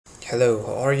Hello,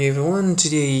 how are you everyone?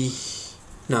 Today,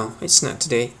 no, it's not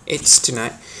today, it's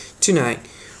tonight. Tonight,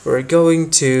 we're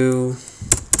going to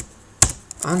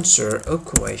answer a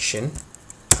question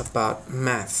about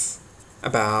math,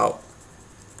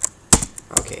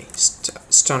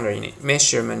 standard unit,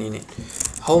 measurement unit.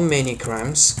 How many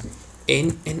grams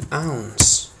in an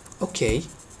ounce? Okay,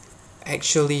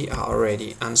 actually I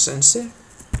already answered.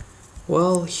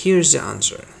 Well, here's the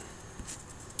answer.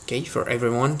 Okay, for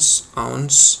everyone's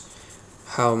ounce,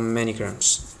 how many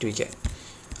grams do we get?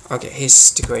 Okay,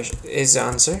 here's the question, is the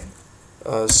answer.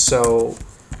 So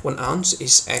 1 ounce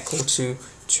is equal to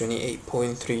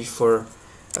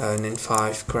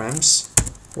 28.3495 grams.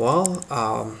 Well,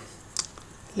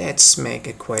 let's make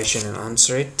a question and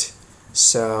answer it.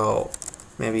 So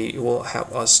maybe it will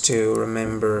help us to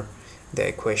remember the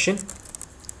equation.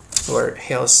 Or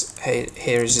here's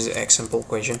the example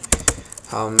question.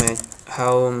 How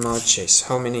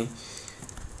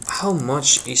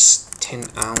much is 10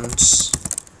 ounce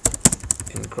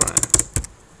in gram?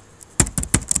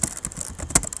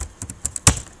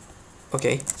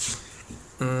 Okay.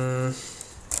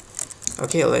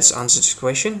 Okay, let's answer this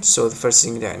question. So the first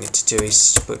thing that I need to do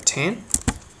is to put 10.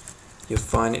 You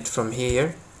find it from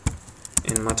here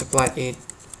and multiply it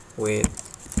with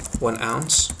 1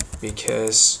 ounce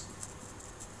because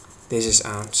this is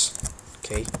ounce.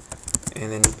 Okay,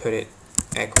 and then put it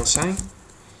equal sign,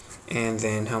 and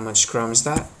then how much gram is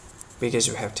that? Because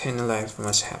we have 10 in the left, we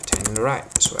must have 10 in the right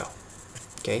as well.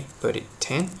 Okay, put it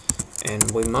 10, and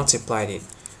we multiplied it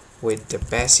with the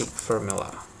basic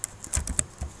formula,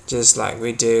 just like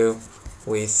we do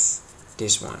with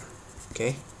this one.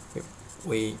 Okay,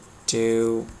 we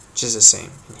do just the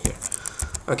same in here.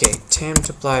 Okay, 10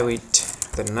 multiplied with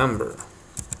the number.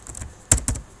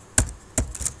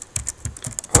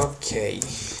 Okay,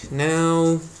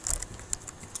 now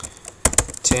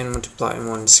 10 multiplied by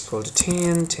 1 is equal to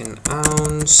 10. 10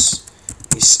 ounce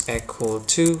is equal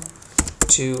to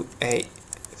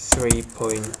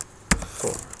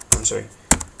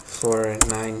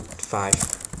 495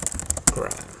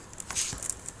 gram.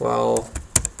 Well,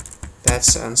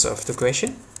 that's the answer of the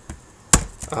question.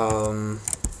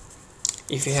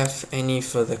 If you have any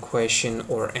further question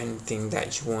or anything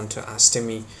that you want to ask to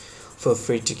me, feel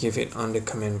free to give it on the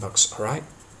comment box. Alright,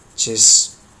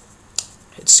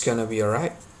 it's gonna be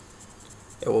alright.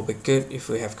 It will be good if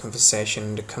we have conversation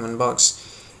in the comment box.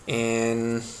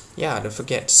 And yeah, don't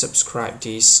forget to subscribe to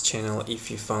this channel if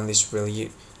you found this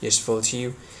really useful to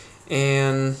you.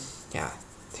 And yeah,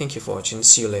 thank you for watching.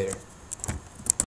 See you later.